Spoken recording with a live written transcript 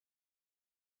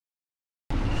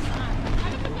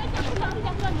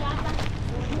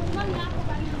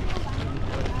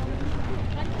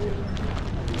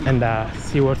and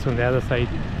see what's on the other side.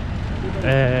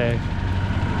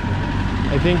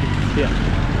 I think it's here.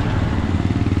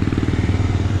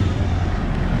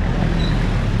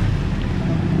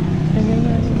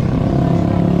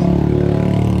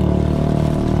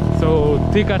 So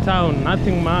Thika town,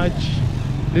 nothing much.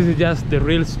 This is just the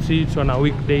real streets on our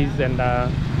weekdays, and the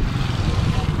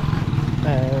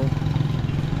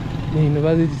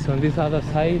university is on this other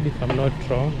side, if I'm not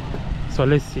wrong. So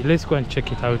let's see, let's go and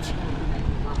check it out.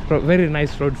 Very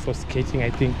nice road for skating. I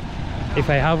think if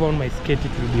I have on my skate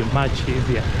it will be much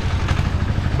easier,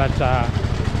 but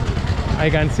I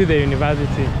can see the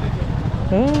university.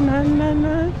 Oh, nah, nah,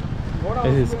 nah.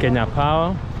 This is Kenya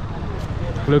Power.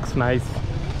 Looks nice,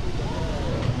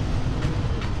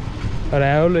 but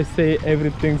I always say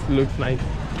everything looks nice.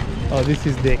 Oh, this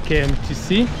is the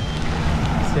KMTC.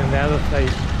 It's on the other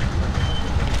side.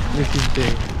 This is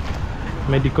the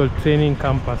medical training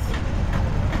campus.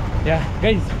 Yeah,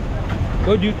 guys,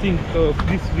 what do you think of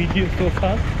this video so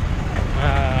far?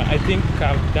 I think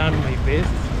I've done my best.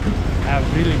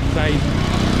 I've really tried.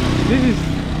 This is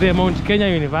the Mount Kenya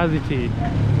University.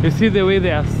 You see the way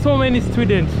there are so many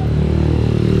students,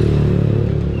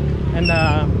 and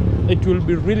it will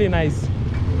be really nice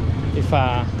if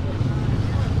I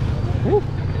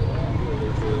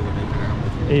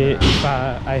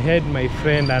had my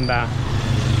friend and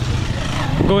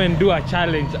go and do a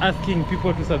challenge asking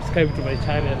people to subscribe to my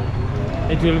channel.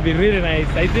 It will be really nice.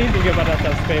 I think you get better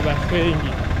subscribers,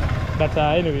 but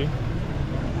anyway.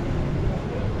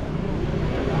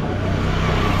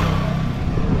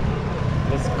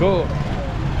 Let's go.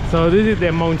 So this is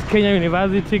the Mount Kenya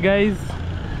University, guys.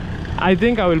 I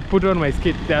think I will put on my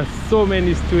skate. There are so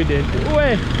many students.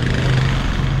 Wait.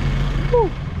 Woo.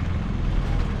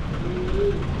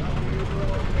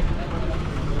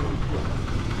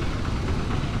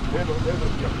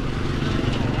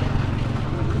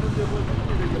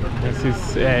 This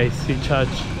is AC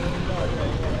Church.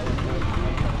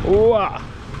 Wow.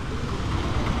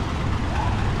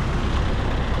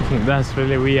 That's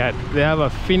really weird. They have a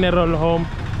funeral home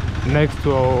next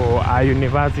to a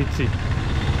university.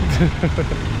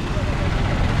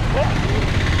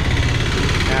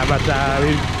 Yeah, but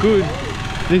it's good.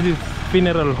 This is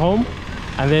funeral home,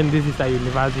 and then this is a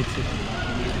university.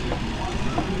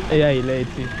 Yeah,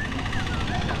 ileti.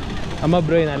 I'm a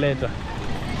brain later.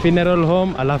 Funeral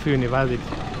home, I love university.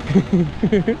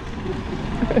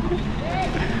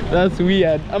 That's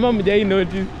weird. I'm a mjai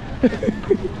notice.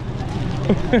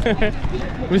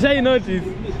 Mjai notice.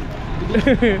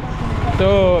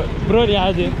 So, bro,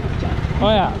 niaje. Oh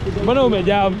yeah, mbona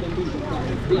umejam?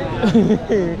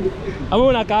 Ama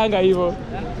unakaanga hivyo?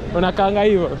 Unakaanga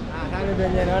hivyo? Kaanga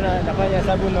venye naona nafanya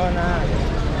hesabu naona.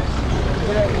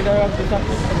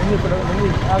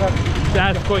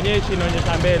 Sasa kuonyeshi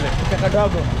inaonyesha mbele.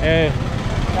 Kadogo.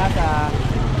 Sasa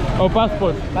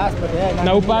passport. Passport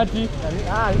na upati?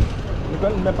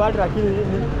 Nimepata lakini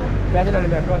pesa ndio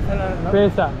nimekosa.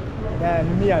 Pesa?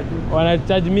 Ni 100 tu.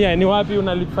 Wanacharge 100. Ni wapi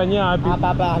unalifanyia wapi?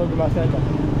 Hapa Huduma Center.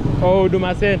 Oh,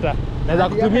 Huduma Center. Naweza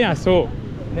kutumia so.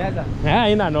 Naweza.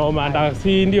 Haina noma,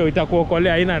 si ndio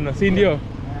itakuokolea, haina no, si ndio?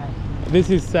 This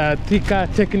is Thika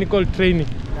Technical Training.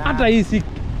 Hata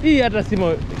hii hata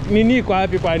simo nini kwa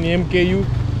wapi kwa ni MKU? Wewe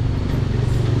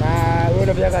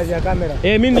unafanya kazi ya kamera?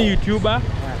 Mimi ni YouTuber.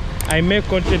 I make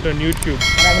content on YouTube.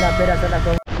 Napenda sana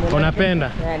kwa.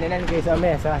 Unapenda? Nenda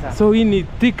nikisomea sasa. So hii ni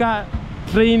Thika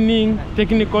Training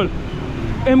Technical.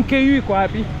 MKU kwa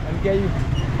wapi?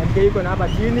 MKU iko hapa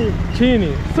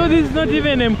chini. So this is not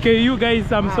even MKU,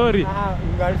 guys. I'm sorry.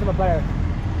 Unalisema pale.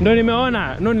 Ndio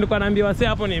nimeona. No, nilikuwa naambia wase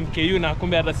hapo ni MKU na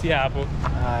kumbe hata si hapo.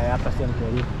 Hapa si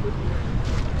MKU.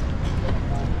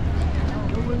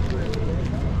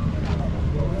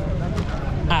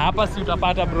 Hapa si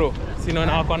utapata bro.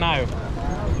 Sinaona wako nayo.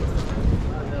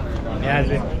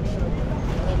 Niaje.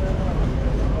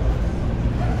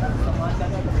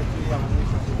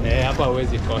 Hapa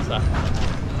huwezi kosa.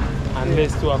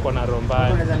 Unless tu wako na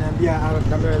romba.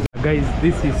 Guys,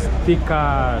 this is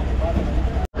Thika.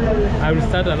 I will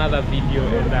start another video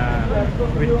and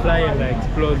we'll try and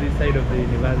explore this side of the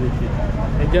university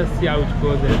and just see how it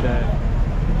goes. And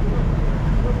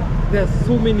there's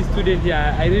so many students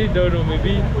here. I really don't know,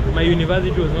 maybe my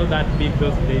university was not that big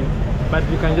those days, but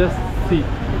you can just see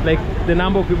like the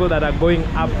number of people that are going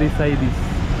up this side is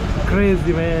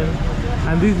crazy, man.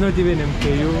 And this is not even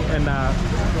MKU, and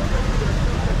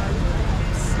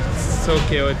it's so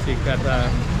chaotic that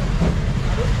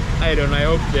I don't know. I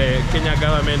hope the Kenya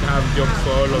government have jobs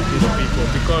for all of these people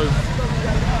because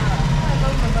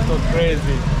it's so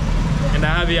crazy. And I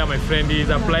have here my friend, he's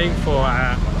applying for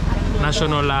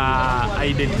national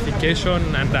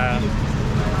identification, and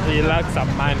he lacks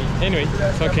some money. Anyway,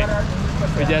 it's okay.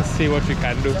 We just see what we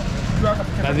can do.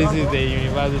 But this is the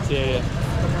university area.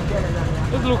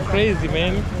 This looks crazy,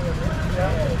 man.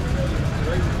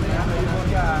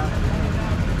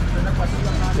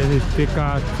 This is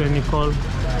Thika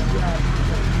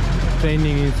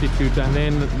Training Institute, and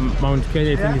then Mount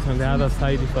Kenya I think is on the other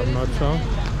side if I'm not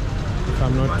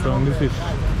wrong. This is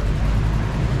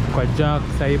Kwajak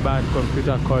Cyber and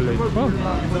Computer College. Oh,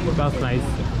 that's nice.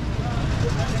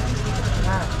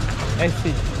 I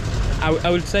see. I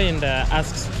will try and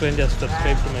ask strangers to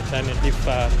subscribe to my channel if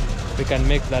we can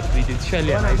make that video. It's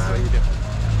surely a nice video.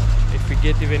 If we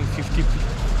get even 50 people.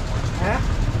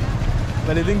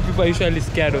 But I think people are usually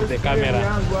scared of the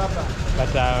camera.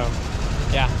 But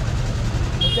yeah.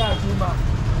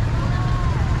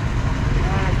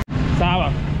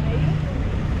 Sawa.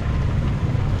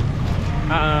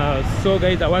 So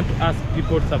guys, I want to ask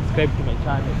people to subscribe to my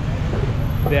channel.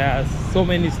 There are so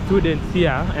many students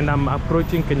here and I'm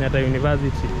approaching Kenyatta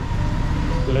University.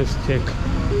 Let's check.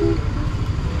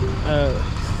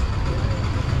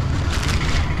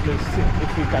 Let's see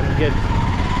if we can get.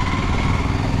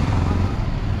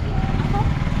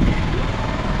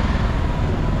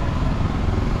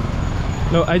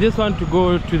 No, I just want to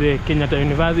go to the Kenyatta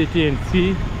University and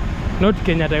see, not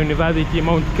Kenyatta University,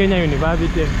 Mount Kenya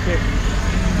University, and check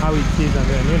how it is, and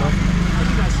then, you know,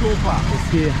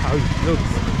 see how it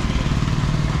looks.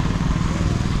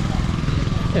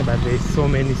 Yeah, but there's so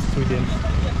many students.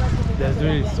 There's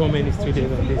really so many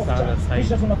students on this other side.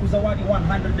 Yeah,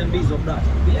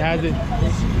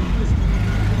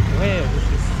 well, this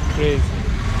is crazy.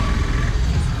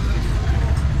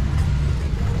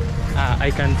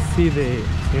 I can see the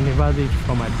university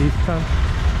from a distance.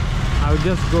 I'll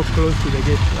just go close to the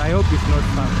gate. I hope it's not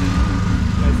far.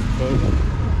 Let's go.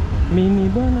 Mini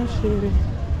Bona Shere.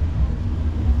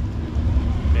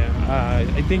 Yeah,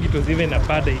 I think it was even a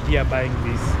bad idea buying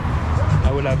this.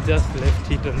 I would have just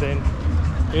left it and then,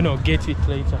 you know, get it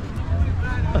later.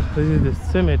 This is the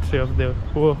cemetery of the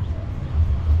war.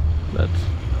 That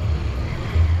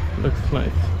looks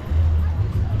nice.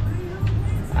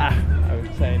 I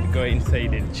will try and go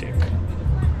inside and check.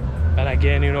 But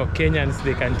again, you know, Kenyans,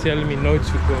 they can tell me not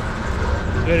to go.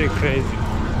 It's very crazy.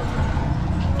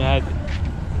 Yeah,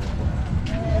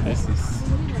 this is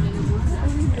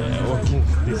walking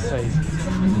this side.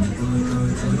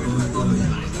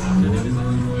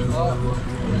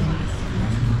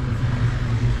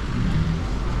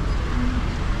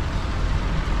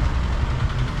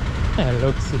 Yeah,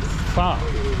 looks, it's far.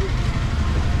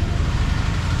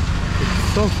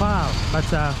 It's so far,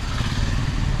 but I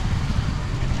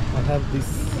have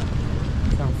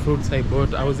some fruits I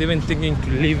bought. I was even thinking to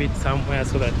leave it somewhere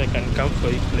so that I can come for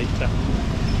it later.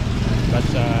 But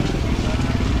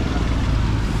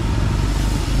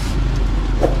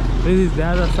this is the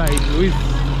other side.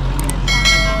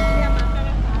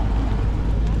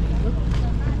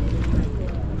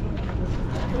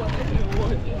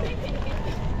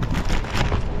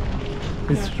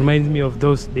 This reminds me of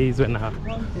those days when I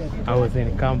was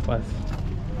in campus.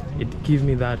 It gives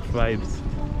me that vibes.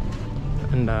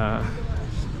 And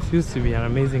it used to be an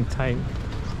amazing time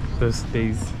those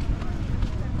days.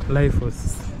 Life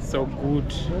was so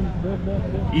good,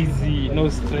 easy, no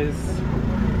stress.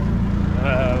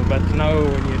 But now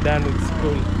when you're done with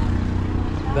school,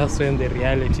 that's when the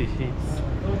reality hits.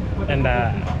 And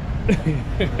I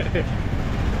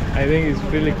think it's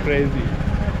really crazy.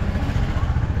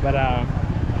 But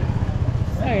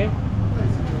okay,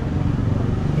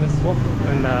 let's walk.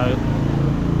 And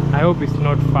I hope it's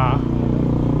not far.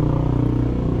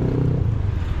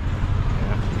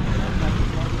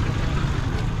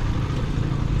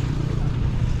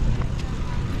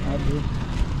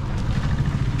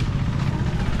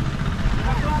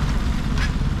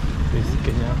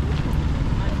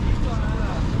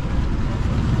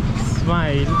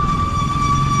 Smile.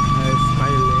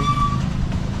 Smiling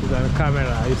with our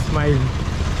camera. I smile.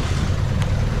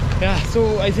 Yeah,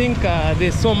 so I think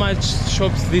there's so much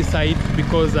shops this side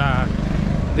because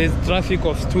there's traffic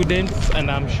of students, and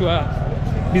I'm sure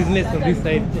business on this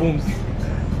side booms.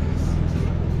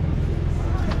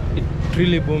 It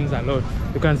really booms a lot.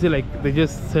 You can see like they're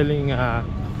just selling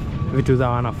vitu za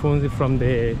wanafunzi, from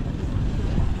the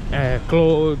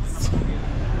clothes.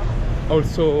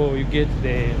 Also you get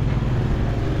the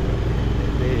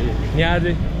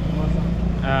nyade,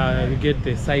 you get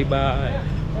the cyber,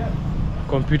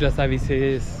 computer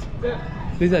services.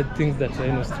 These are things that,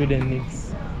 you know, student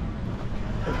needs,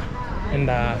 and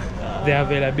the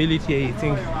availability, I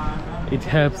think it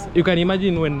helps. You can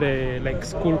imagine when the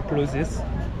school closes,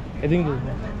 I think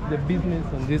the business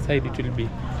on this side, it will be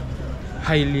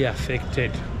highly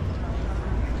affected.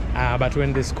 But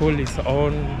when the school is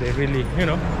on, they really, you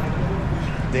know,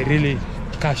 they really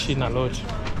cash in a lot.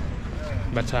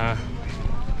 But I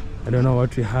don't know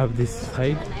what we have this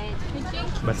side,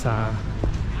 but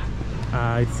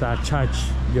it's a church,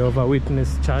 Jehovah's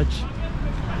Witness church,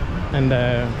 and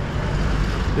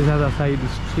this other side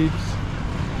is streets,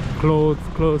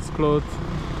 clothes.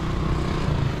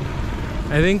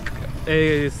 I think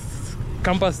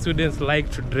campus students like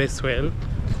to dress well,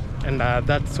 and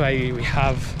that's why we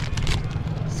have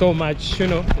so much, you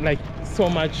know, like so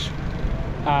much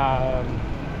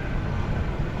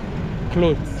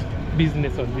clothes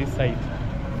business on this side.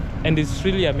 And it's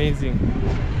really amazing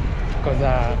because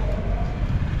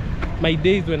my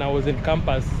days when I was in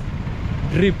campus,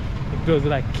 drip, it was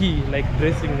like key, like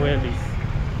dressing well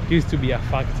used to be a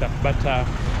factor. But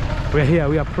we're here,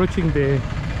 we're approaching the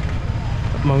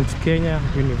Mount Kenya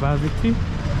University,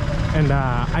 and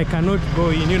I cannot go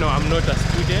in, you know, I'm not a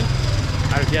student.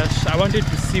 I wanted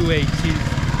to see where it is,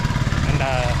 and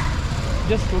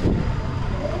just look,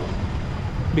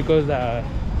 because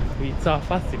it's our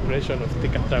first impression of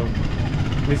Thika town.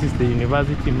 This is the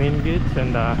university main gate,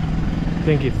 and I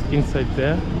think it's inside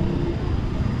there,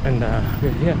 and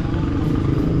we're here.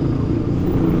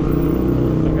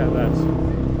 Look at that.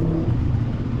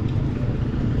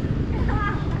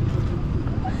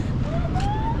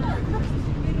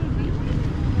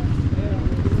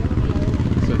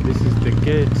 So this is the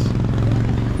gate.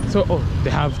 So they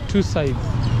have two sides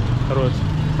roads,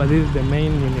 but this is the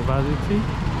main university,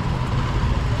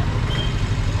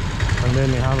 and then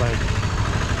we have, like,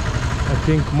 I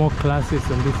think more classes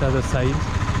on this other side.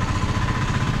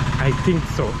 I think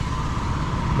so,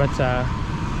 but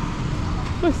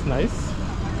that's nice.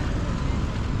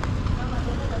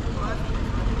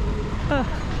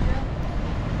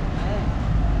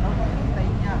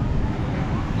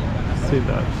 See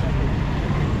that.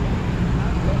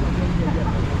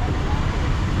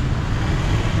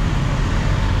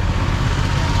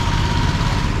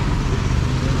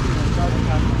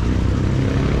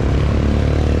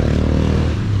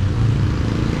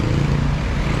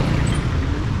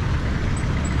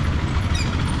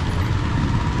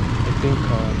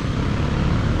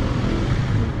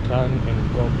 Turn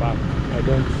and go back. I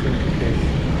don't think there's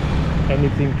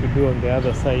anything to do on the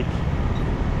other side.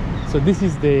 So this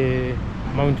is the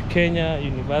Mount Kenya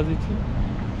University,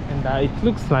 and it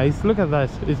looks nice. Look at that,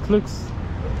 it looks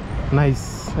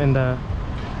nice, and I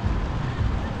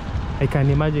can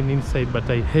imagine inside, but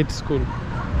I hate school.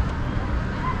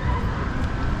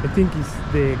 I think it's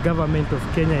the government of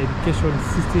Kenya education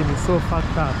system is so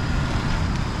fucked up,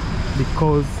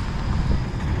 because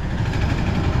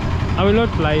I will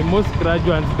not lie, most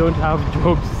graduates don't have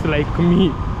jobs like me.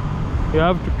 You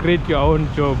have to create your own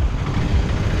job.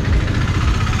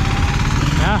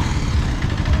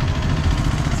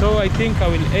 So I think I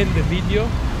will end the video.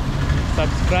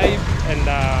 Subscribe, and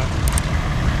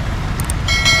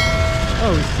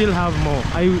oh, we still have more.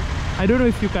 I don't know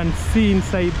if you can see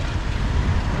inside,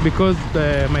 because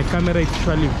my camera is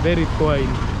actually very poor in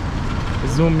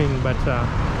zooming, but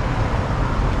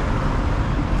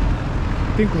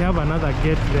I think we have another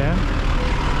gate there,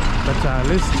 but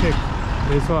let's check.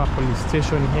 There's also a police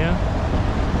station here,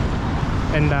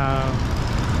 and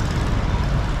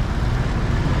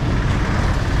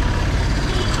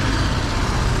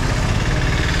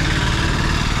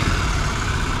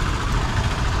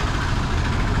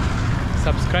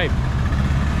subscribe.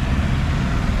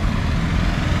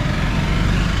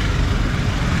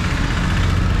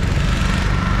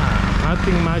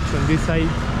 Nothing much on this side.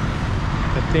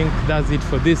 I think that's it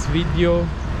for this video.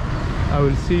 I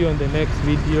will see you on the next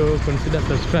video. Consider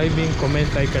subscribing,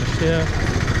 comment, like, and share.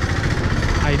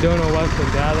 I don't know what's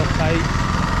on the other side.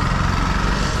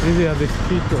 This is the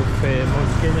street of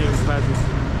Mount Kenya University.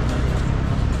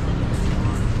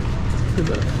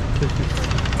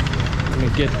 Let me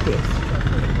get there.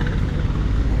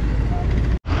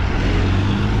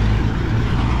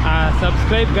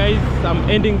 Subscribe, guys. I'm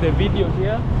ending the video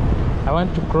here. I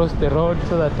want to cross the road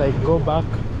so that I go back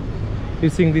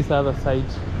using this other side.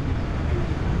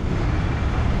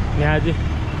 Niaje.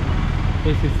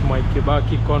 This is my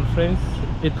Kibaki conference.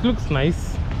 It looks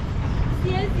nice.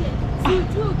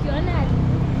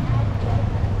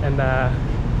 And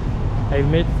I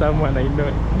met someone I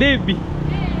know. Debbie.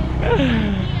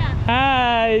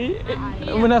 Hi.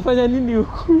 Mnafanya nini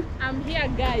huku? I'm here,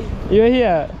 guys. You're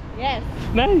here? Yes.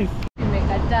 Nice.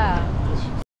 Nimekataa.